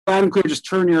loud and clear. Just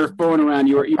turn your phone around.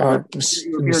 Your Let me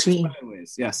see.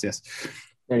 sideways. Yes.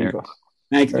 There you go.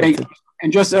 Thank you.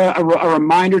 And just a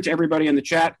reminder to everybody in the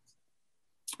chat,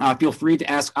 feel free to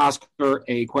ask Oscar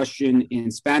a question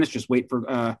in Spanish. Just wait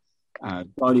for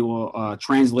Darty will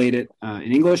translate it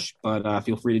in English, but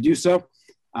feel free to do so.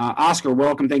 Oscar,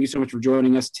 welcome. Thank you so much for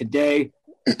joining us today.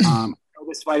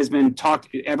 This fight has been talked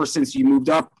ever since you moved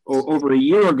up over a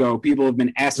year ago. People have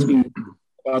been asking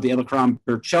about the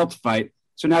Alarcon-Berchelt fight.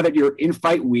 So now that you're in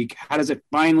fight week, how does it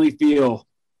finally feel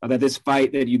that this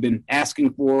fight that you've been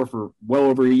asking for well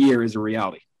over a year is a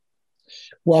reality?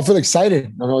 Well, I feel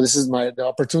excited. This is the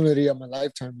opportunity of my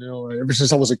lifetime. Ever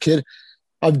since I was a kid,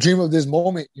 I've dreamed of this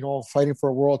moment, fighting for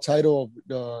a world title,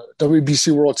 the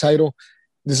WBC world title.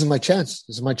 This is my chance.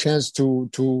 This is my chance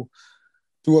to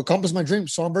accomplish my dream.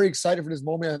 So I'm very excited for this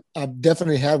moment. I've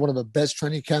definitely had one of the best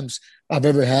training camps I've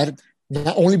ever had.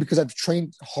 Not only because I've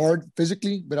trained hard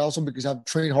physically, but also because I've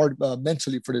trained hard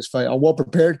mentally for this fight. I'm well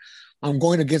prepared. I'm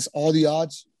going against all the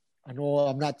odds. I know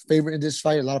I'm not favored in this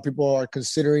fight. A lot of people are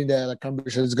considering that Alarcon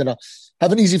is going to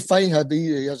have an easy fight,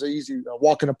 he has an easy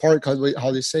walk in the park,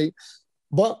 how they say.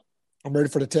 But I'm ready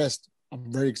for the test.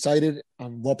 I'm very excited.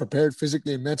 I'm well prepared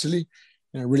physically and mentally,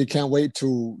 and I really can't wait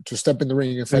to step in the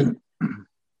ring and fight.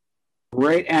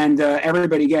 Great, and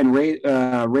everybody again,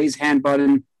 raise hand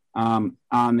button on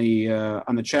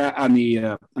the chat on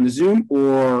the Zoom,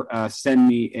 or send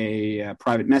me a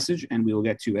private message, and we will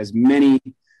get to as many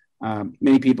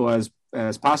people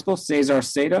as possible. Cesar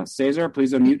Seda, Cesar,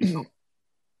 please unmute yourself.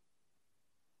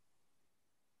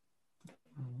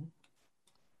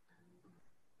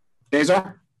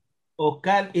 Cesar.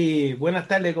 Oscar, buenas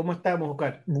tardes, ¿cómo estamos,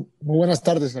 Oscar? Muy buenas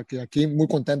tardes, aquí muy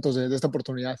contentos de esta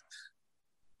oportunidad.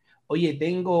 Oye,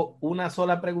 tengo una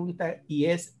sola pregunta y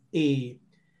es,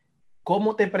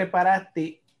 ¿cómo te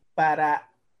preparaste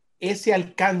para ese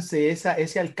alcance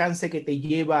que te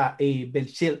lleva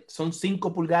Berchelt? Son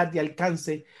 5 pulgadas de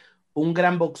alcance, un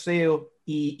gran boxeo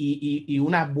y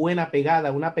una buena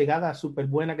pegada, una pegada súper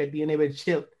buena que tiene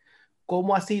Berchelt.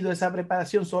 ¿Cómo ha sido esa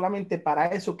preparación solamente para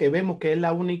eso que vemos que es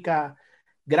la única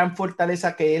gran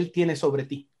fortaleza que él tiene sobre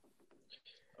ti?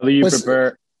 How do you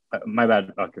prepare? My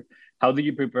bad, doctor. How do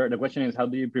you prepare? The question is, how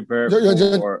do you prepare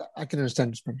for... I can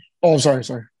understand Spanish. Oh, sorry.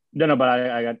 No, but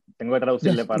I tengo que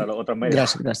traducirle para los otros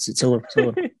medios. Gracias, seguro.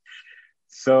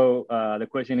 So the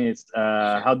question is,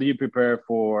 how do you prepare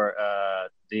for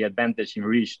the advantage in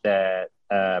reach that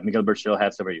Miguel Berchelt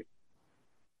has over you?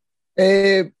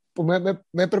 Pues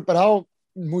me he preparado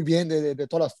muy bien de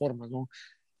todas las formas, ¿no?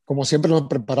 Como siempre nos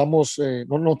preparamos,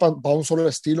 no para un solo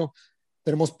estilo.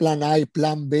 Tenemos plan A y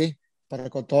plan B para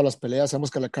con todas las peleas. Sabemos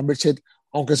que Alarcon Berchelt,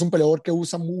 aunque es un peleador que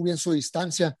usa muy bien su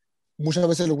distancia, muchas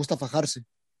veces le gusta fajarse.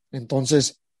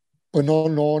 Entonces, pues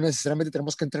no necesariamente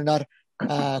tenemos que entrenar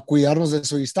a cuidarnos de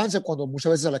su distancia cuando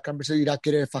muchas veces Alarcon Berchelt irá a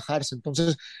querer fajarse.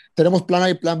 Entonces, tenemos plan A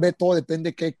y plan B, todo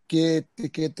depende qué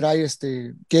trae,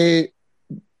 qué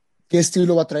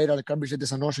estilo va a traer Alarcon Berchelt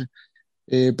esa noche.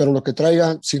 Pero lo que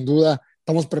traiga, sin duda,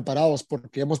 estamos preparados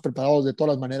porque hemos preparado de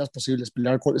todas las maneras posibles.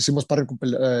 Hicimos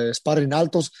sparring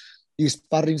altos y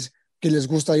sparrings que les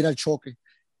gusta ir al choque.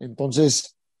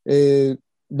 Entonces,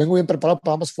 vengo bien preparado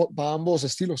para ambos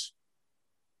estilos.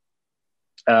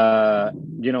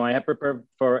 I have prepared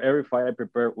for every fight. I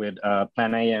prepare with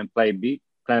plan A and plan B.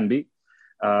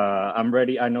 I'm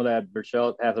ready. I know that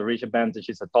Berchelt has a reach advantage.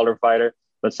 He's a taller fighter,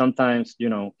 but sometimes,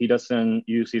 he doesn't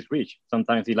use his reach.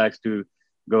 Sometimes he likes to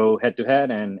go head to head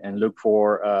and look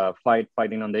for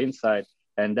fighting on the inside.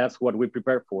 And that's what we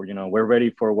prepare for. We're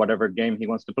ready for whatever game he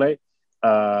wants to play.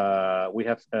 We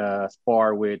have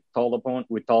spar with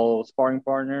tall sparring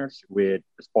partners, with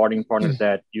sparring partners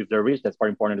that use their reach, that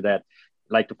sparring partners that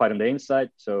like to fight on the inside.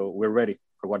 So we're ready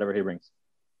for whatever he brings.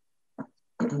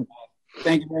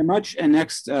 Thank you very much. And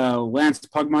next, Lance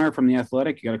Pugmire from The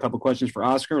Athletic. You got a couple questions for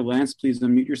Oscar. Lance, please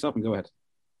unmute yourself and go ahead.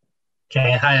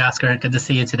 Okay. Hi, Oscar. Good to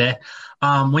see you today.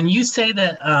 When you say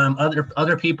that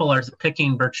other people are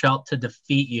picking Berchelt to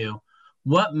defeat you,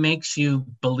 what makes you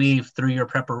believe through your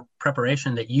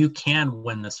preparation that you can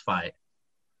win this fight?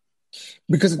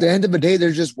 Because at the end of the day,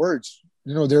 they're just words.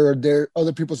 They're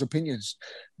other people's opinions.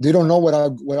 They don't know what I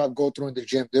go through in the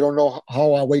gym. They don't know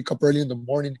how I wake up early in the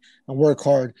morning and work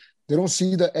hard. They don't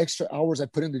see the extra hours I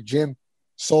put in the gym.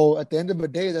 So at the end of the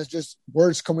day, that's just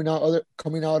words coming out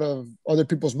of other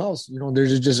people's mouths.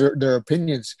 There's just their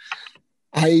opinions.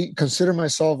 I consider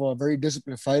myself a very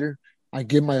disciplined fighter. I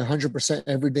give my 100%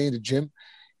 every day in the gym,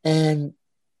 and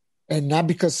not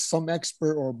because some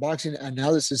expert or boxing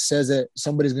analysis says that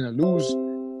somebody's going to lose,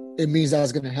 it means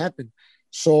that's going to happen.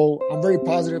 So I'm very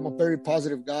positive. I'm a very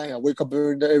positive guy. I wake up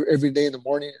every day in the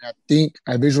morning and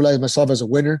I visualize myself as a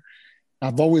winner.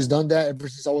 I've always done that ever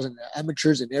since I was in the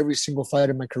amateurs in every single fight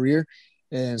in my career.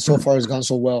 And so far it's gone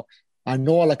so well. I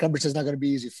know La Campeche is not going to be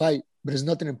an easy fight, but it's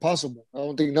nothing impossible. I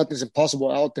don't think nothing's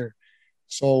impossible out there.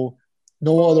 So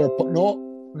no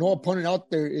opponent out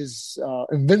there is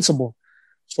invincible.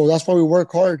 So that's why we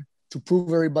work hard to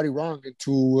prove everybody wrong and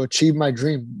to achieve my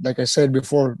dream, like I said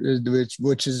before,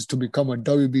 which is to become a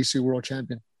WBC world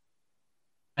champion.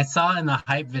 I saw in the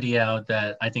hype video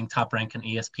that I think Top Rank and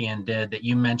ESPN did that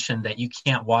you mentioned that you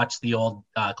can't watch the old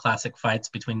classic fights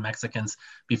between Mexicans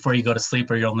before you go to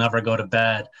sleep or you'll never go to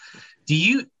bed. Do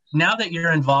you, now that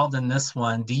you're involved in this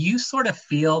one, do you sort of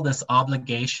feel this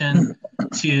obligation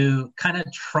to kind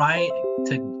of try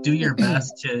to do your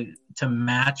best to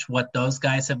match what those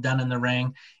guys have done in the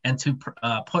ring and to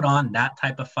put on that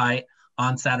type of fight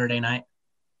on Saturday night?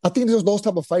 I think those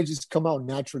type of fights just come out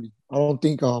naturally. I don't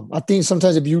think. I think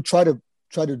sometimes if you try to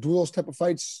do those type of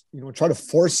fights, try to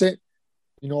force it,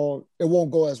 it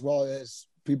won't go as well as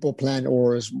people plan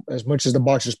or as much as the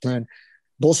boxers plan.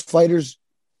 Those fighters,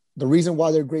 the reason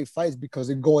why they're great fights because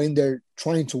they go in there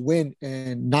trying to win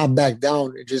and not back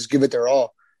down and just give it their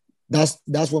all. That's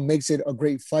what makes it a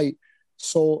great fight.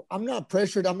 So I'm not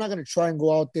pressured. I'm not going to try and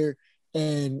go out there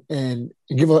and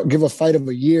give a fight of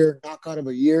a year, knockout of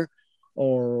a year,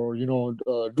 or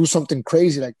do something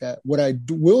crazy like that. What I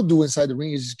will do inside the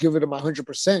ring is just give it my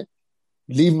 100%,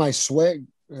 leave my sweat,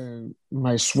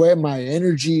 my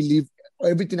energy, leave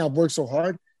everything I've worked so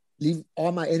hard, leave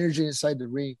all my energy inside the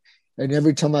ring. And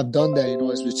every time I've done that,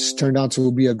 it's just turned out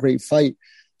to be a great fight.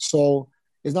 So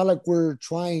it's not like we're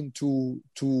trying to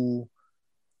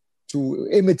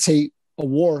imitate a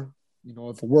war.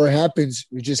 If a war happens,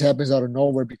 it just happens out of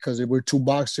nowhere because we're two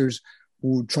boxers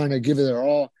who trying to give it their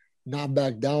all, not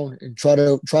back down and try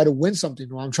to win something.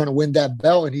 I'm trying to win that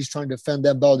belt and he's trying to defend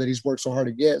that belt that he's worked so hard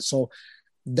to get. So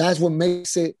that's what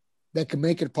that can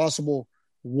make it possible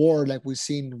war like we've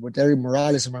seen with Eric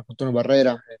Morales and Marco Antonio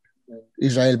Barrera and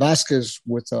Israel Vasquez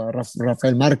with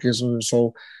Rafael Marquez.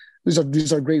 So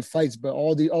these are great fights, but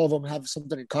all of them have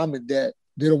something in common that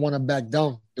they don't want to back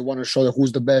down. They want to show that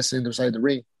who's the best in their side of the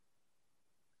ring.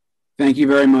 Thank you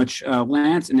very much,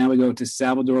 Lance. And now we go to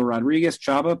Salvador Rodriguez.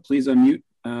 Chaba, please unmute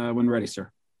when ready,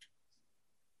 sir.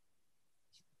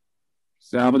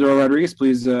 Salvador Rodriguez,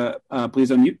 please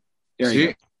unmute. There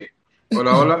you go.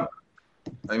 Hola.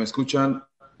 Ahí me escuchan.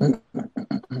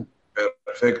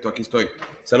 Perfecto, aquí estoy.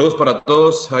 Saludos para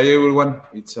todos. Hi, everyone.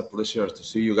 It's a pleasure to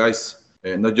see you guys.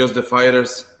 Not just the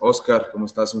fighters. Oscar, ¿cómo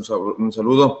estás? Un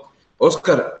saludo.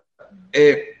 Oscar,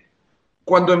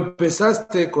 cuando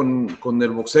empezaste con el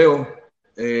boxeo,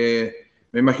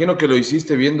 me imagino que lo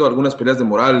hiciste viendo algunas peleas de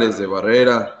Morales, de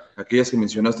Barrera, aquellas que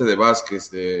mencionaste de Vázquez,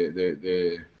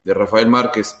 de Rafael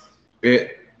Márquez.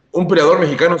 Un peleador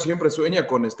mexicano siempre sueña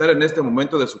con estar en este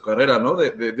momento de su carrera, ¿no?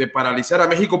 De paralizar a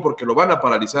México porque lo van a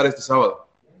paralizar este sábado.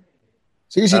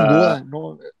 Sí, sin duda.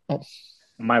 No.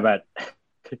 My bad.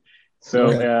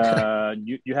 So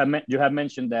you have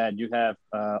mentioned that you have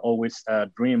always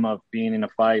dreamed of being in a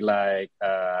fight like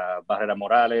Barrera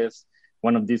Morales,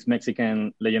 one of these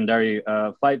Mexican legendary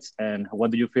fights. And what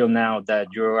do you feel now that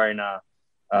you are in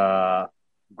a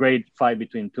great fight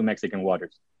between two Mexican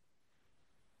warriors?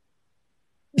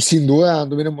 Sin duda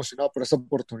ando bien emocionado por esta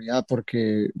oportunidad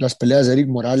porque las peleas de Eric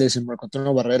Morales y Marco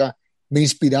Antonio Barrera me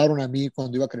inspiraron a mí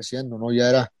cuando iba creciendo, ¿no?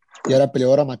 Ya era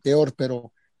peleador amateur,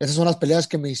 pero esas son las peleas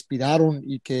que me inspiraron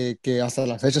y que hasta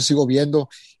la fecha sigo viendo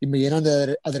y me llenan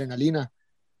de adrenalina.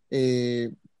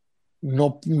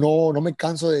 No me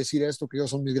canso de decir esto, que ellos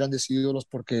son mis grandes ídolos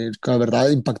porque la verdad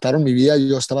impactaron mi vida.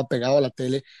 Yo estaba pegado a la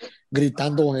tele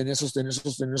gritando en esas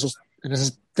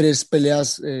 3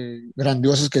 peleas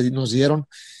grandiosas que nos dieron.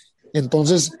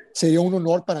 Entonces sería un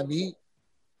honor para mí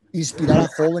inspirar a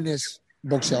jóvenes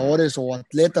boxeadores o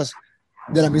atletas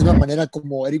de la misma manera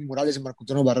como Eric Morales y Marco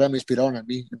Antonio Barrera me inspiraron a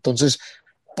mí. Entonces,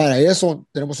 para eso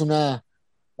tenemos una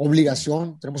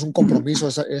obligación, tenemos un compromiso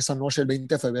esa noche, el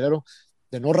 20 de febrero,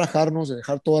 de no rajarnos, de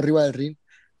dejar todo arriba del ring,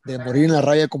 de morir en la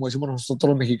raya, como decimos nosotros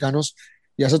los mexicanos,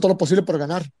 y hacer todo lo posible por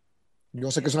ganar.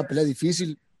 Yo sé que es una pelea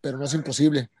difícil, pero no es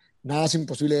imposible. Nada es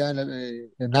imposible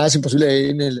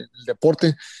en el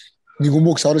deporte. Ningún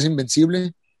boxeador es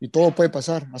invencible y todo puede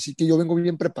pasar. Así que yo vengo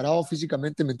bien preparado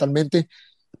físicamente, mentalmente,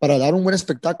 para dar un buen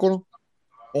espectáculo.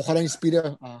 Ojalá inspire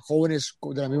a jóvenes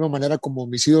de la misma manera como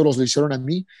mis ídolos lo hicieron a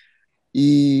mí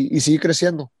y seguir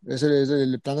creciendo. Ese es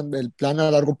el plan a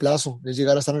largo plazo, es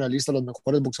llegar a estar en la lista de los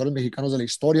mejores boxeadores mexicanos de la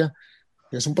historia.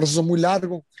 Es un proceso muy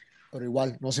largo, pero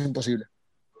igual, no es imposible.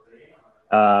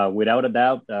 Without a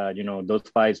doubt, those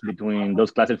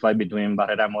classic fights between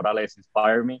Barrera and Morales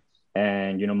inspired me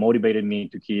and, motivated me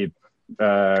to keep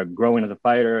growing as a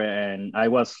fighter. And I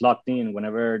was locked in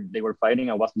whenever they were fighting.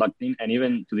 I was locked in, and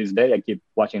even to this day, I keep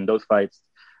watching those fights.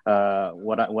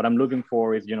 What I'm looking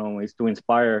for is to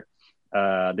inspire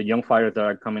the young fighters that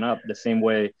are coming up the same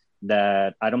way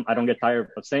that I don't get tired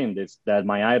of saying this, that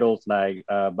my idols like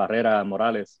Barrera,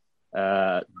 Morales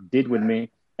did with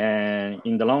me. And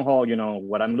in the long haul,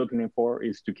 what I'm looking for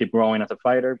is to keep growing as a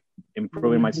fighter,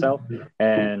 improving myself,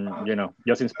 and,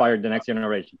 just inspire the next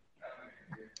generation.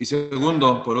 Y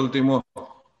segundo, por último,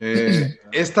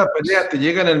 esta pelea te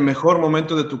llega en el mejor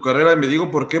momento de tu carrera, y me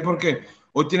digo por qué, porque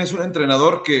hoy tienes un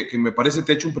entrenador que me parece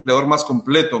te ha hecho un peleador más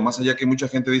completo, más allá que mucha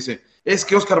gente dice, es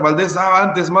que Oscar Valdez daba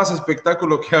antes más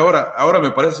espectáculo que ahora me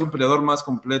parece un peleador más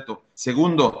completo.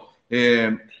 Segundo,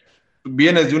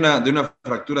 vienes de una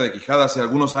fractura de quijada hace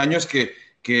algunos años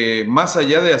que más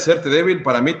allá de hacerte débil,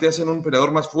 para mí te hacen un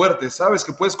peleador más fuerte, sabes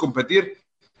que puedes competir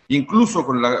incluso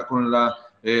con la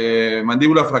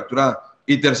mandíbula fracturada.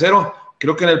 Y tercero,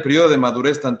 creo que en el periodo de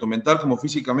madurez, tanto mental como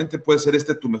físicamente, puede ser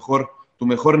tu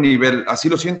mejor nivel. ¿Así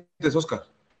lo sientes, Oscar?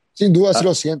 Sin duda, sí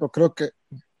lo siento. Creo que...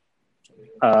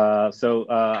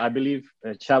 I believe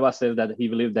Chava says that he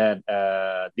believed that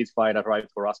this fight arrived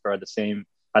for Oscar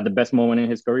at the best moment in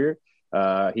his career.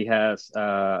 He has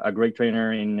a great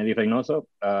trainer in Eddie Reynoso,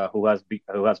 who has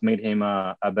made him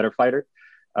a better fighter.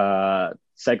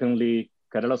 Secondly,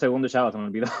 ¿qué era lo segundo, Chava? Se me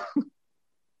olvidó.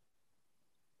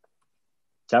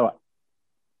 Chava.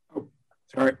 Oh,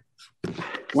 sorry.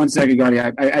 1 second, Gotti.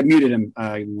 I muted him.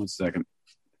 Give me 1 second.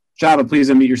 Chava,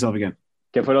 please unmute yourself again.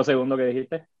 ¿Qué fue lo segundo que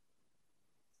dijiste?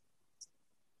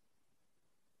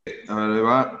 A ver,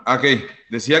 va. Ok,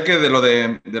 decía que de lo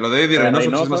de Eddie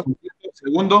Reynoso es más completo.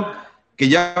 Segundo, que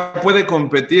ya puede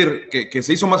competir, que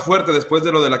se hizo más fuerte después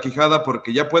de lo de la quijada,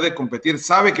 porque ya puede competir,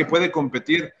 sabe que puede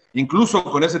competir incluso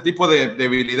con ese tipo de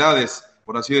debilidades,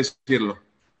 por así decirlo.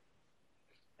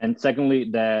 And secondly,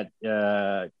 that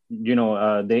the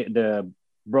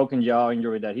broken jaw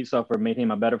injury that he suffered made him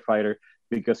a better fighter,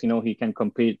 because he can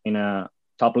compete in a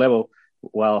top level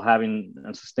while having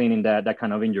and sustaining that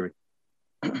kind of injury.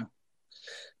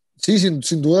 Sí,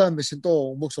 sin duda me siento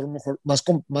un boxeador mejor,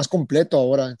 más completo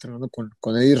ahora entrenando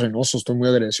con Eddie Reynoso. Estoy muy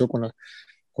agradecido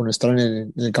con estar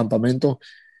en el campamento.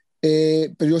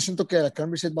 Pero yo siento que la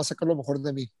Cranberry va a sacar lo mejor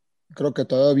de mí. Creo que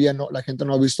todavía no, la gente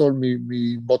no ha visto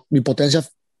mi potencia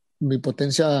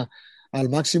al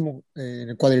máximo en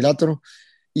el cuadrilátero,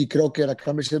 y creo que la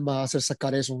Cranberry va a hacer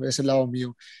sacar ese lado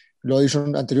mío. Lo he dicho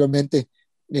anteriormente,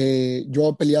 yo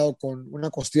he peleado con una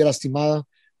costilla lastimada,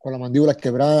 con la mandíbula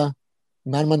quebrada,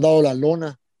 me han mandado la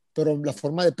lona, pero la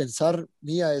forma de pensar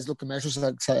mía es lo que me ha hecho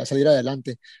salir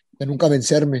adelante, de nunca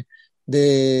vencerme,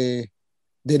 de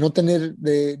nunca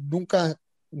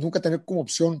tener como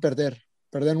opción perder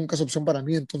nunca es opción para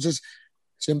mí. Entonces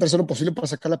siempre hacer lo posible para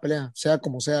sacar la pelea, sea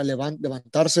como sea,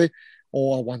 levantarse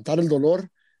o aguantar el dolor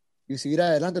y seguir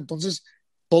adelante. Entonces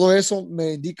todo eso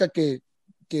me indica que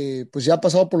pues ya he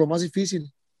pasado por lo más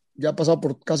difícil, ya he pasado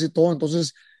por casi todo.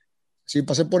 Entonces si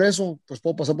pasé por eso, pues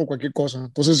puedo pasar por cualquier cosa.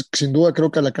 Entonces, sin duda,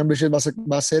 creo que la Cranberry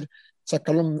va a hacer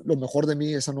sacar lo mejor de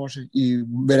mí esa noche, y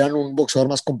verán un boxeador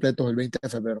más completo el 20 de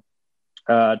febrero.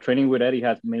 Training with Eddie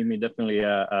has made me definitely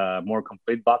a more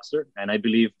complete boxer, and I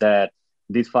believe that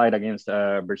this fight against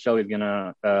Berchelt is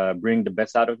gonna bring the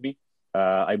best out of me.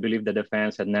 I believe that the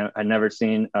fans had never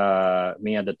seen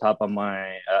me at the top of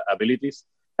my abilities,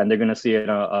 and they're gonna see it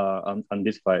on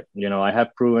this fight. I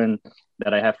have proven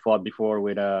that I have fought before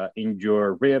with an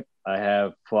injured rib. I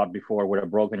have fought before with a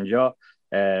broken jaw,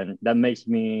 and that makes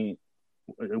me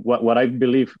what I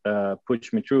believe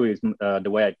push me through is the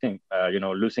way I think.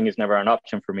 Losing is never an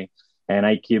option for me, and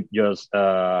I keep just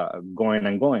going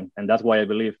and going, and that's why I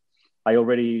believe I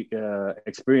already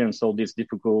experienced all these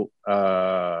difficult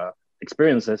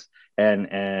experiences, and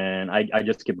I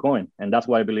just keep going, and that's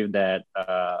why I believe that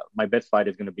my best fight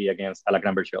is going to be against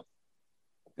Alacran Berchelt.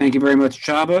 Thank you very much,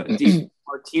 Chava. Diego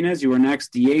Martinez, you are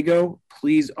next. Diego,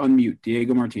 please unmute.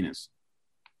 Diego Martinez.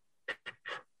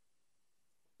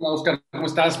 Hola, Oscar, ¿cómo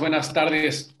estás? Buenas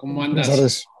tardes, ¿cómo andas? Buenas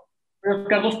tardes.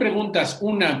 Oscar, dos preguntas.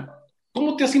 Una,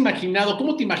 ¿cómo te has imaginado,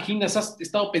 cómo te imaginas, has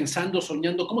estado pensando,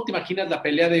 soñando, cómo te imaginas la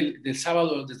pelea del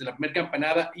sábado desde la primera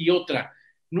campanada? Y otra,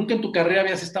 nunca en tu carrera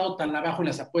habías estado tan abajo en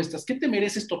las apuestas. ¿Qué te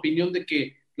mereces tu opinión de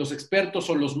que los expertos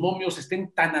o los momios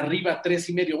estén tan arriba,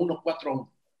 3.5, 1,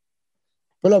 4-1?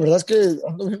 Pues la verdad es que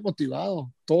ando bien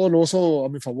motivado. Todo lo uso a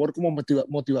mi favor como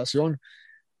motivación.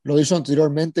 Lo he dicho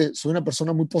anteriormente, soy una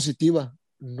persona muy positiva.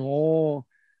 No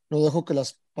dejo que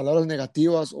las palabras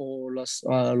negativas o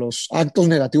los actos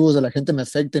negativos de la gente me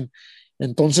afecten.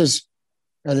 Entonces,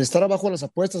 al estar abajo de las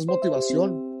apuestas es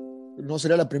motivación. No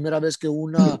sería la primera vez que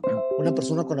una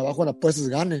persona con abajo de las apuestas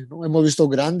gane, ¿no? Hemos visto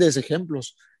grandes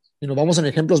ejemplos y nos vamos en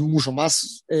ejemplos mucho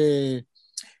más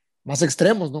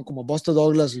extremos, ¿no? Como Buster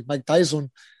Douglas y Mike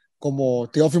Tyson, como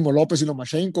Teófimo López y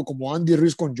Lomachenko, como Andy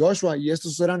Ruiz con Joshua, y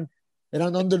estos eran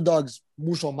underdogs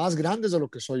mucho más grandes de lo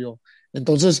que soy yo.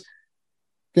 Entonces,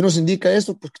 ¿qué nos indica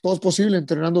esto? Pues que todo es posible,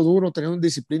 entrenando duro, teniendo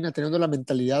disciplina, teniendo la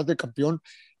mentalidad de campeón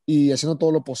y haciendo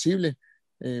todo lo posible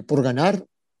por ganar,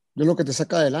 es lo que te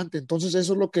saca adelante. Entonces,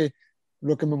 eso es lo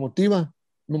que me motiva.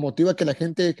 Me motiva que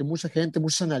mucha gente,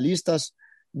 muchos analistas,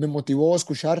 me motivó a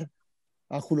escuchar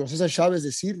a Julio César Chávez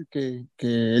decir que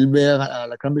él ve a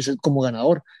la Cran como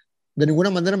ganador. De ninguna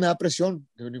manera me da presión,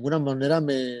 de ninguna manera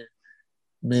me,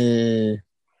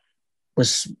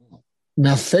 pues, me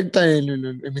afecta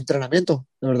en mi entrenamiento.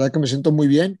 La verdad que me siento muy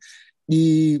bien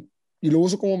y, y lo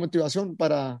uso como motivación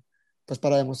para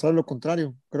demostrar lo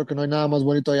contrario. Creo que no hay nada más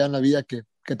bonito allá en la vida que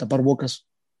tapar bocas.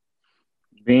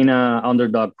 Being an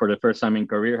underdog for the first time in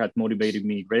career has motivated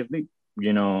me greatly.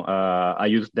 I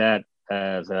use that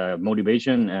as a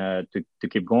motivation to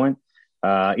keep going.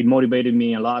 It motivated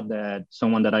me a lot that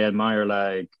someone that I admire,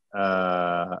 like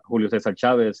Julio Cesar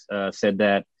Chavez, said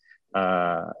that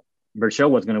Berchel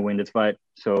was going to win this fight.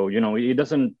 So, it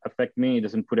doesn't affect me. It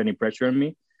doesn't put any pressure on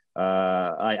me.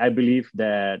 I believe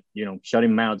that,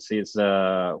 shutting mouths is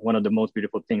one of the most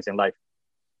beautiful things in life.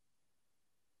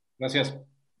 Gracias.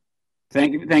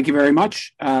 Thank you very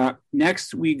much.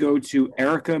 Next, we go to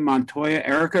Erica Montoya.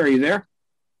 Erica, are you there?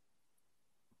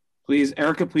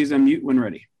 Erica, please unmute when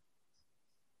ready.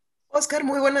 Oscar,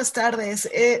 muy buenas tardes.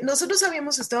 Nosotros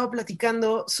habíamos estado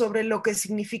platicando sobre lo que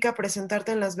significa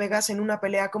presentarte en Las Vegas en una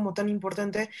pelea como tan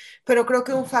importante, pero creo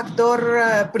que un factor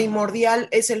primordial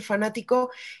es el fanático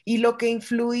y lo que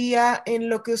influía en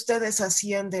lo que ustedes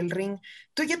hacían del ring.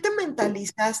 ¿Tú ya te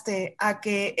mentalizaste a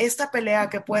que esta pelea,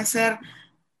 que puede ser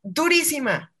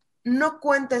durísima, no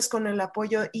cuentes con el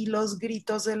apoyo y los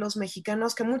gritos de los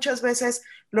mexicanos que muchas veces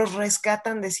los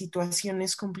rescatan de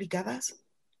situaciones complicadas?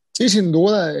 Sí, sin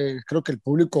duda, creo que el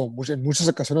público en muchas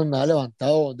ocasiones me ha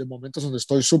levantado de momentos donde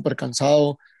estoy súper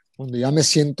cansado, donde ya me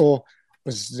siento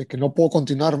pues de que no puedo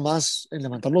continuar más en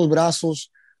levantar los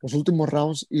brazos, los últimos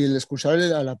rounds y el escuchar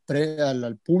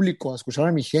al público, a escuchar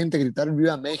a mi gente gritar el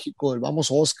Viva México, el Vamos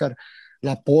Oscar,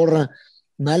 la porra,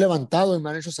 me ha levantado y me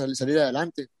han hecho salir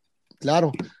adelante,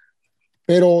 claro.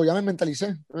 Pero ya me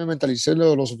mentalicé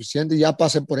lo suficiente, ya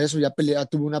pasé por eso, ya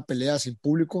tuve una pelea sin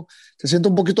público, se siente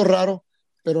un poquito raro,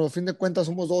 pero a fin de cuentas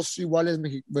somos dos iguales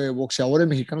boxeadores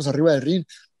mexicanos arriba del ring,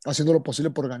 haciendo lo posible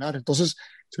por ganar. Entonces,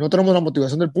 si no tenemos la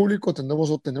motivación del público,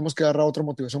 tendremos que agarrar otra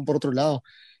motivación por otro lado.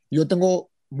 Yo tengo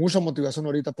mucha motivación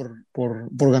ahorita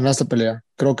por ganar esta pelea.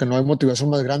 Creo que no hay motivación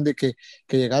más grande que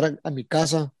llegar a mi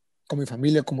casa con mi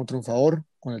familia como triunfador,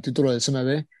 con el título del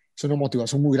CMB. Es una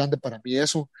motivación muy grande para mí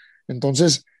eso.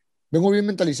 Entonces, vengo bien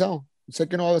mentalizado. Sé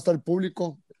que no va a estar el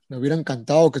público. Me hubiera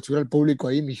encantado que estuviera el público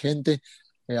ahí, mi gente,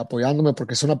 apoyándome,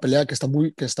 porque es una pelea que está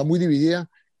muy dividida.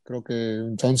 Creo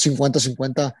que son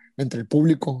 50-50 entre el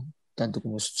público, tanto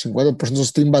como 50%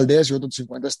 es Team Valdez y otros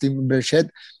 50% es Team Berchet.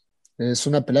 Es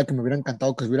una pelea que me hubiera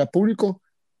encantado que hubiera público.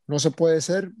 No se puede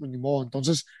ser, ni modo.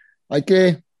 Entonces, hay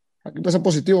que ser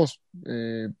positivos.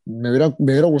 Me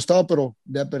hubiera gustado, pero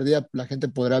ya perdida, la gente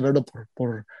podrá verlo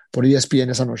por ESPN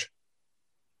esa noche.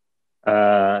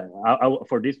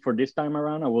 For this time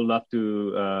around, I would love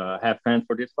to have fans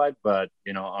for this fight, but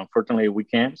unfortunately we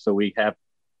can't. So we have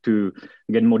to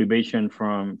get motivation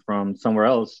from somewhere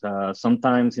else.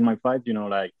 Sometimes in my fight,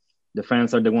 like the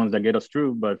fans are the ones that get us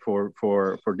through. But for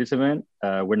this event,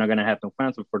 we're not gonna have no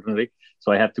fans, unfortunately.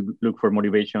 So I have to look for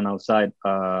motivation outside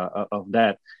of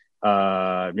that.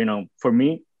 For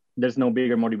me, there's no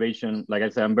bigger motivation. Like I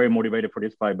said, I'm very motivated for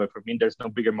this fight, but for me, there's no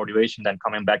bigger motivation than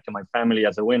coming back to my family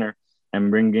as a winner and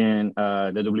bringing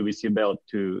the WBC belt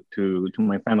to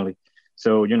my family.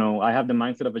 So, I have the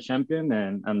mindset of a champion,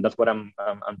 and that's what I'm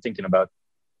thinking about.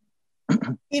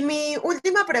 Y mi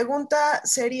última pregunta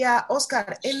sería,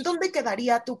 Oscar, ¿en dónde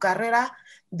quedaría tu carrera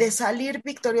de salir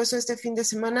victorioso este fin de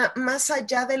semana, más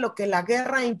allá de lo que la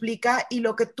guerra implica y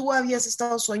lo que tú habías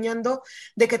estado soñando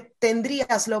de que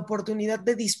tendrías la oportunidad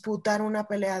de disputar una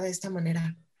pelea de esta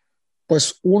manera?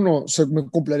 Pues uno, me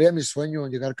cumpliría mi sueño,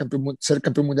 ser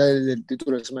campeón mundial del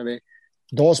título del SMB.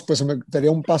 Dos, pues me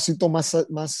daría un pasito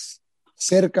más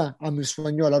cerca a mi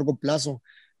sueño a largo plazo,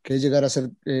 que es llegar a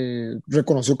ser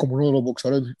reconocido como uno de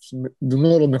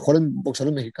los mejores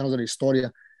boxeadores mexicanos de la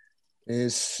historia.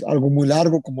 Es algo muy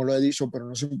largo, como lo he dicho, pero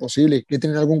no es imposible. Que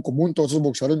tienen algo en común todos esos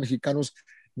boxeadores mexicanos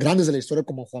grandes de la historia,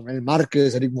 como Juan Manuel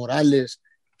Márquez, Eric Morales,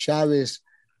 Chávez,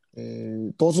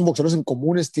 Todos los boxeadores en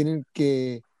comunes tienen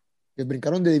que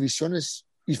brincaron de divisiones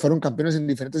y fueron campeones en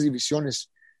diferentes divisiones.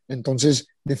 Entonces,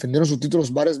 defendieron sus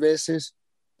títulos varias veces.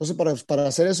 Entonces, para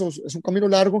hacer eso es un camino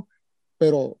largo,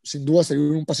 pero sin duda sería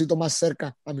un pasito más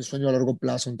cerca a mi sueño a largo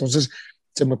plazo. Entonces,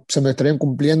 se me estarían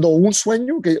cumpliendo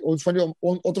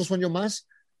otro sueño más,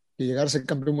 que llegar a ser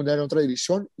campeón mundial en otra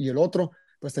división, y el otro,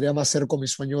 pues estaría más cerca a mi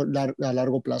sueño a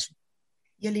largo plazo.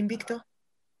 ¿Y el invicto?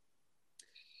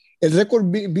 El récord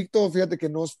invicto, fíjate que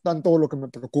no es tanto lo que me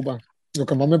preocupa. Lo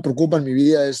que más me preocupa en mi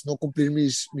vida es no cumplir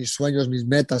mis sueños, mis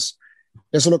metas.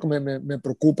 Eso es lo que me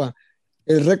preocupa.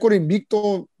 El récord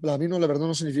invicto, a mí no, la verdad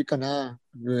no significa nada.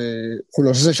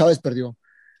 Julio César Chávez perdió,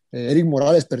 Eric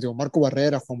Morales perdió, Marco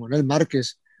Barrera, Juan Manuel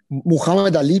Márquez,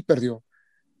 Muhammad Ali perdió.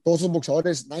 Todos esos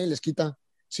boxeadores, nadie les quita.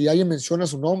 Si alguien menciona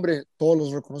su nombre, todos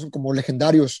los reconocen como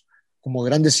legendarios, como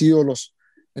grandes ídolos.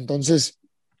 Entonces,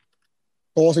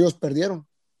 todos ellos perdieron.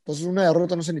 Entonces, una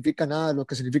derrota no significa nada. Lo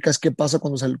que significa es qué pasa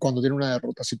cuando tiene una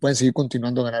derrota. Si pueden seguir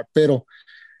continuando a ganar. Pero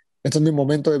este es mi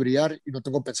momento de brillar y no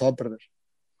tengo pensado perder.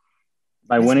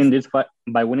 By winning this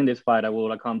fight, I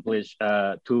will accomplish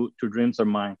two dreams of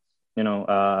mine.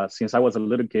 Since I was a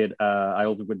little kid, I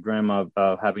always would dream of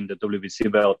having the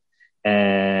WBC belt,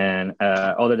 and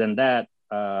other than that,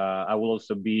 I will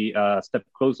also be a step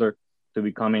closer to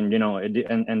becoming,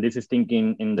 and this is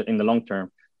thinking in the long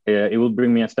term. It will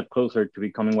bring me a step closer to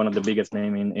becoming one of the biggest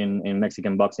names in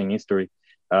Mexican boxing history.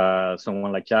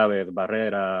 Someone like Chavez,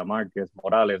 Barrera, Marquez,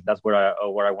 Morales. That's where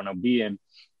I want to be in.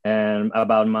 And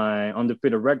about my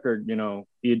undefeated record,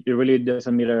 it really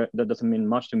doesn't mean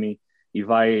much to me if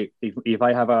I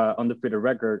have a undefeated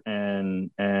record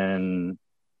and I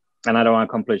don't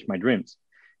accomplish my dreams.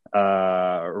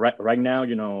 Right now,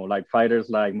 like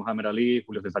fighters like Muhammad Ali,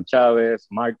 Julio Cesar Chavez,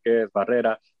 Marquez,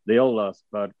 Barrera, they all lost.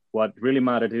 But what really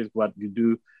matters is what you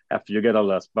do after you get a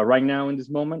loss. But right now, in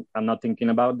this moment, I'm not thinking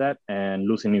about that, and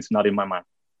losing is not in my mind.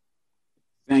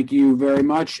 Thank you very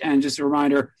much. And just a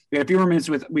reminder, we got a few more minutes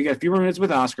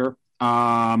with Oscar.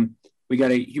 We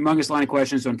got a humongous line of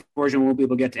questions, so unfortunately, we won't be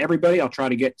able to get to everybody. I'll try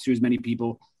to get to as many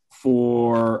people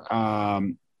for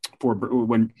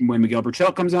when Miguel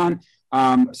Burchell comes on.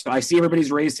 So I see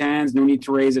everybody's raised hands. No need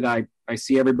to raise it. I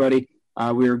see everybody.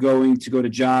 We are going to go to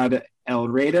Jad El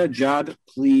Reda. Jad,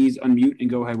 please unmute and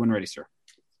go ahead when ready, sir.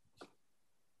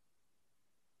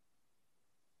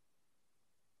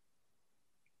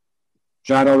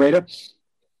 Jad El Reda.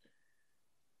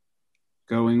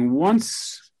 Going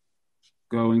once,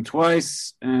 going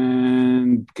twice,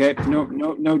 and okay,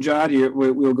 no, Jad.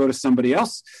 We'll go to somebody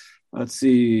else. Let's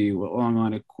see what long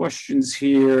line of questions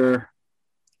here.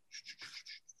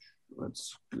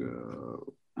 Let's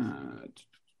go.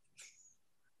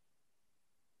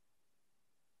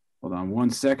 Hold on one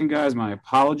second, guys. My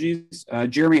apologies.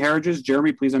 Jeremy Harridges.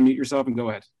 Jeremy, please unmute yourself and go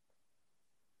ahead.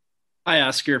 Hi,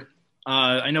 Oscar.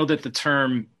 I know that the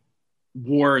term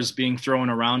war is being thrown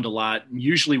around a lot.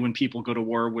 Usually when people go to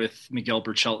war with Miguel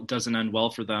Burchell, it doesn't end well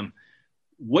for them.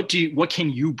 What can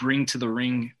you bring to the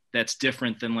ring that's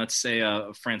different than, let's say,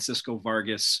 a Francisco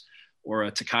Vargas or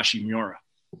a Takashi Miura?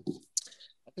 I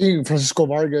think Francisco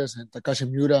Vargas and Takashi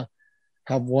Miura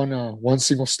have one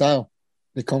single style.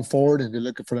 They come forward and they're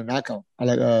looking for the knockout. I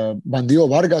like Bandido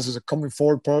Vargas is a coming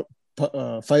forward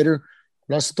fighter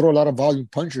who likes to throw a lot of volume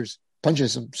punches.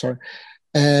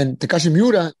 And Takashi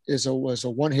Miura was a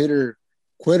one-hitter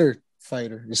quitter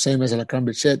fighter, the same as Alacran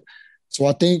Bichet. So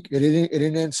I think it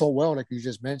didn't end so well, like you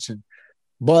just mentioned.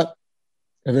 But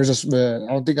if I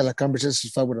don't think Alacran Bichet is a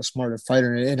fight with a smarter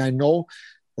fighter. And I know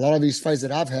a lot of these fights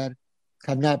that I've had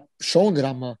have not shown that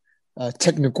I'm a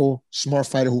technical, smart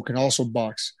fighter who can also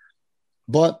box.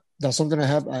 But that's something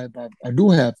I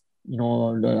do have.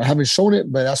 I haven't shown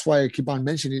it, but that's why I keep on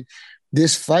mentioning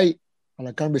this fight.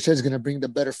 Alacran Bichet is going to bring the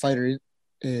better fighter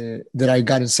that I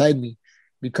got inside me,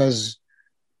 because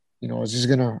I'm just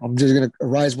gonna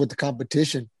rise with the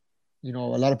competition. A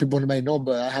lot of people might know,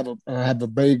 but I have a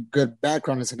very good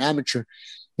background as an amateur,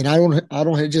 and I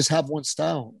don't just have one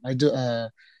style. I do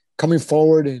coming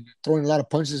forward and throwing a lot of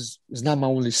punches is not my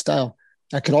only style.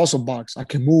 I can also box. I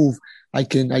can move. I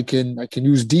can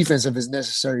use defense if it's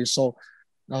necessary. So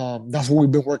that's what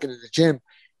we've been working in the gym.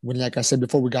 When, like I said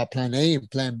before, we got plan A and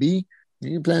plan B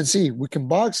and plan C. We can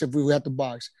box if we have to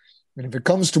box. And if it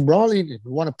comes to brawling, if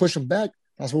we want to push them back,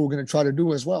 that's what we're going to try to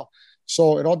do as well.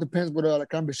 So it all depends what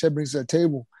Alacran Bichet brings to the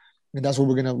table. And that's what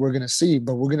we're gonna see.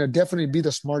 But we're going to definitely be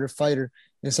the smarter fighter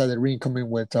inside the ring coming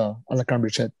with Alacran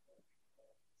Bichet.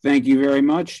 Thank you very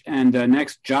much. And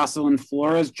next, Jocelyn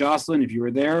Flores. Jocelyn, if you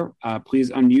were there,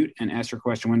 please unmute and ask your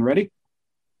question when ready.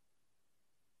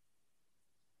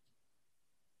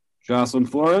 Jocelyn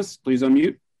Flores, please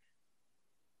unmute.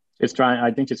 It's trying.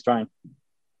 I think she's trying.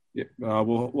 Yeah,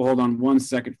 we'll hold on 1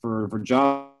 second for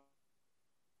Josh.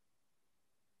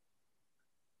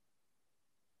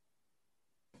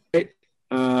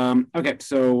 Okay,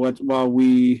 so while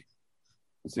we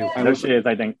let's see. There she is,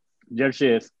 I think. There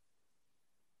she is.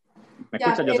 ¿Me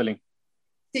escuchas, Jocelyn?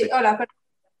 Sí, hola.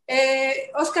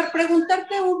 Oscar,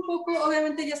 preguntarte un poco,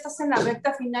 obviamente ya estás en la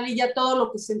recta final y ya todo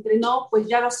lo que se entrenó, pues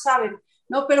ya lo saben,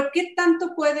 ¿no? Pero ¿qué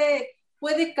tanto puede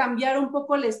cambiar un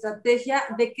poco la estrategia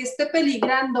de que esté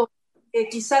peligrando, que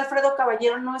quizá Alfredo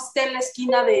Caballero no esté en la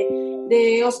esquina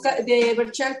de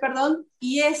Berchel, perdón,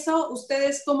 y eso,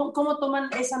 ustedes, ¿cómo toman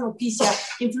esa noticia?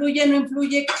 ¿Influye, no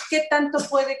influye? ¿Qué tanto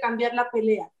puede cambiar la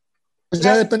pelea? Pues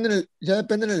ya depende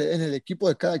en el equipo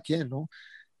de cada quien, ¿no?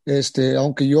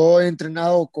 Aunque yo he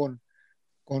entrenado con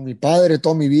mi padre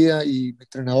toda mi vida y mi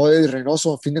entrenador es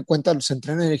Reynoso, a fin de cuentas se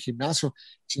entrena en el gimnasio.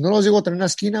 Si no los digo a tener en la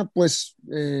esquina, pues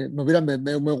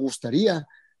me gustaría,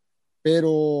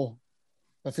 pero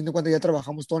a fin de cuentas ya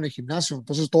trabajamos todo en el gimnasio,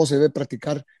 entonces todo se debe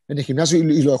practicar en el gimnasio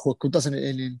y lo ejecutas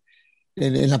en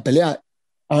la pelea.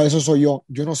 A eso soy yo.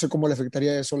 Yo no sé cómo le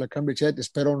afectaría eso a la Cambridge.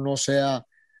 Espero no sea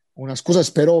una excusa.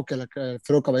 Espero que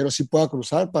Alfredo Caballero sí pueda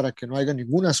cruzar para que no haya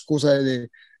ninguna excusa del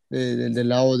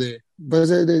lado pues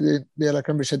de la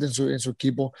Cambridge en su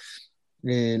equipo.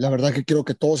 La verdad que quiero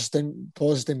que todos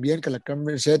estén bien, que la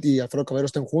Cambridge y Alfredo Caballero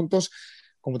estén juntos,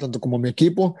 tanto como mi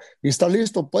equipo, y está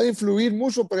listo. Puede influir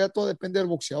mucho, pero ya todo depende del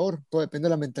boxeador, todo depende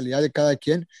de la mentalidad de cada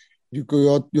quien.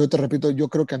 Yo te repito, yo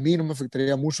creo que a mí no me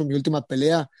afectaría mucho. Mi última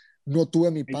pelea no tuve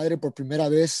a mi padre por primera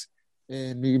vez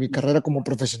en mi carrera como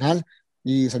profesional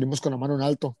y salimos con la mano en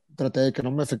alto. Traté de que no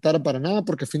me afectara para nada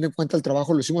porque a fin de cuentas el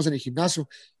trabajo lo hicimos en el gimnasio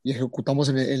y ejecutamos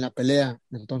en la pelea.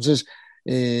 Entonces,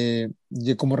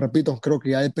 y como repito, creo que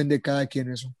ya depende de cada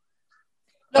quien eso.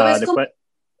 ¿Lo ves como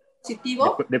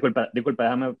positivo? Disculpa,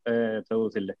 déjame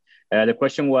traducirle. The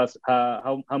question was,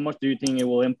 how much do you think it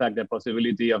will impact the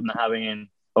possibility of not having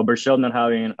Berchelt not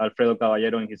having Alfredo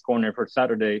Caballero in his corner for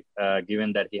Saturday,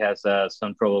 given that he has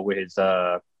some trouble with his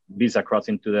visa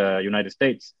crossing to the United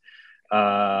States?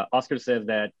 Oscar says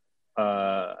that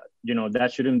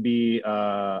that shouldn't be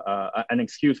an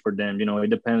excuse for them. It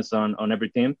depends on every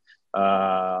team.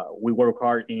 We work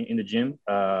hard in the gym,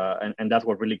 and that's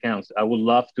what really counts. I would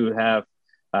love to have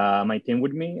my team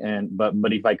with me,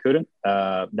 but if I couldn't,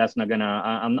 that's not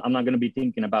gonna. I'm not gonna be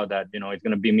thinking about that. It's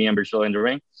gonna be me and Berchelt in the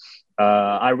ring.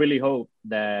 I really hope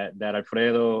that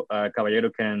Alfredo Caballero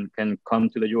can come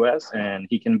to the U.S. and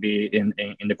he can be in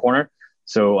the corner.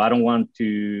 So I don't want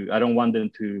them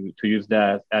to use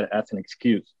that as an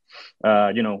excuse.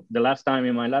 The last time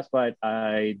in my last fight,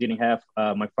 I didn't have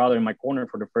my father in my corner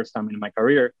for the first time in my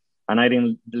career, and I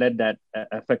didn't let that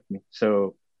affect me.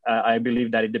 So I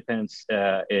believe that it depends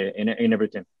in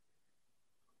everything.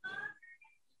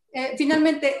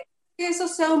 Finalmente, ¿que eso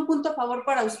sea un punto a favor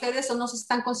para ustedes o no se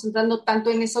están concentrando tanto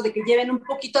en eso de que lleven un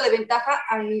poquito de ventaja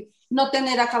al no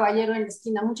tener a Caballero en la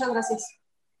esquina? Muchas gracias.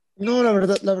 No, la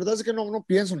verdad es que no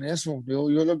pienso en eso. Yo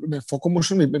me enfoco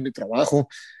mucho en mi trabajo.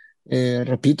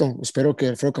 Repito, espero que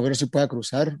Alfredo Caballero sí pueda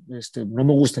cruzar. No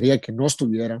me gustaría que no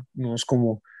estuviera. No es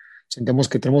como sentimos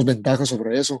que tenemos ventaja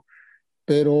sobre eso.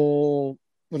 Pero,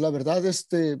 pues la verdad,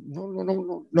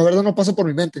 no, la verdad no pasa por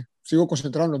mi mente. Sigo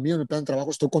concentrado en lo mío, en el plan de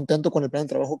trabajo. Estoy contento con el plan de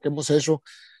trabajo que hemos hecho.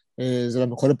 Es de las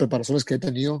mejores preparaciones que he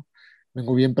tenido.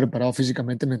 Vengo bien preparado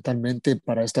físicamente, mentalmente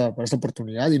para esta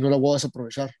oportunidad y no la voy a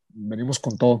desaprovechar. Venimos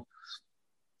con todo.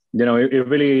 It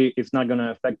really it's not going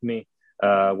to affect me.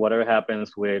 Whatever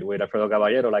happens with Alfredo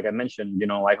Caballero, like I mentioned,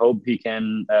 I hope he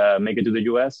can make it to the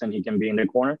U.S. and he can be in the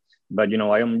corner. But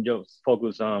I am just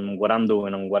focused on what I'm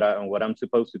doing, on what I'm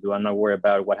supposed to do. I'm not worried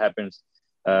about what happens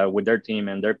with their team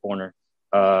and their corner.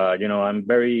 I'm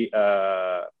very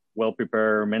well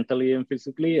prepared mentally and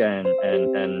physically,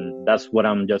 and that's what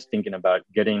I'm just thinking about,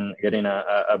 getting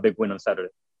a big win on Saturday.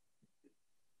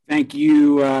 Thank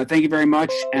you very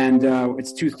much. And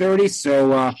it's 2:30,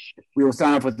 so we will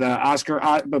sign off with Oscar.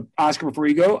 But Oscar, before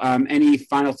you go, any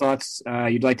final thoughts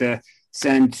you'd like to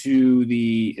send to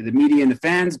the media and the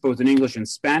fans, both in English and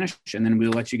Spanish, and then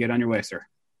we'll let you get on your way, sir.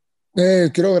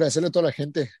 Quiero agradecerle a toda la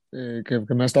gente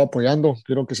que me ha estado apoyando.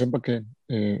 Quiero que sepa que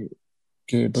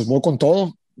pues voy con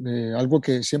todo. Algo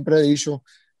que siempre he dicho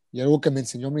y algo que me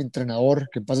enseñó mi entrenador,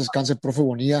 que en paz descanse, el profe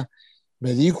Bonilla,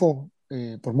 me dijo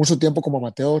por mucho tiempo como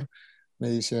amateur, me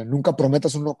dice, nunca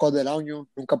prometas un knockout del año,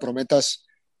 nunca prometas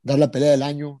dar la pelea del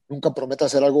año, nunca prometas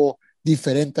hacer algo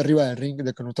diferente arriba del ring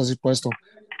de que no estás dispuesto.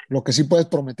 Lo que sí puedes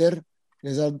prometer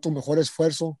es dar tu mejor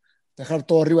esfuerzo, dejar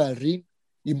todo arriba del ring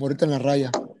y morirte en la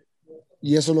raya.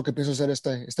 Y eso es lo que pienso hacer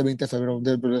este 20 de febrero.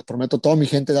 Les prometo a toda mi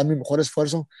gente dar mi mejor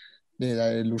esfuerzo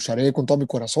lucharé con todo mi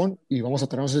corazón y vamos a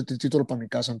traernos este título para mi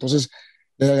casa. Entonces,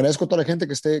 les agradezco a toda la gente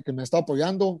que me está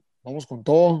apoyando. Vamos con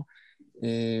todo.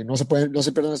 No se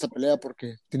pierdan esta pelea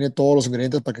porque tiene todos los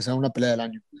ingredientes para que sea una pelea del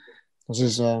año.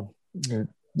 Entonces,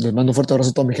 les mando un fuerte abrazo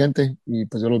a toda mi gente y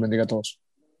pues Dios los bendiga a todos.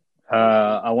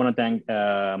 I want to thank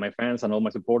my fans and all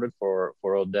my supporters for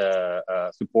all the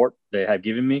support they have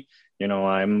given me. You know,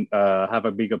 I'm have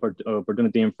a big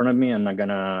opportunity in front of me, and I'm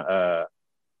gonna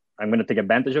take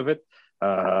advantage of it.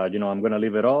 You know, I'm gonna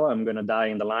leave it all. I'm gonna die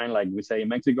in the line, like we say in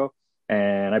Mexico.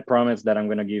 And I promise that I'm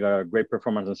gonna give a great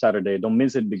performance on Saturday. Don't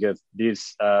miss it because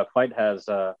this fight has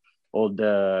all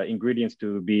the ingredients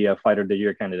to be a Fighter of the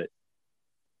Year candidate.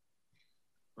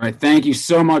 All right. Thank you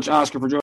so much, Oscar, for joining.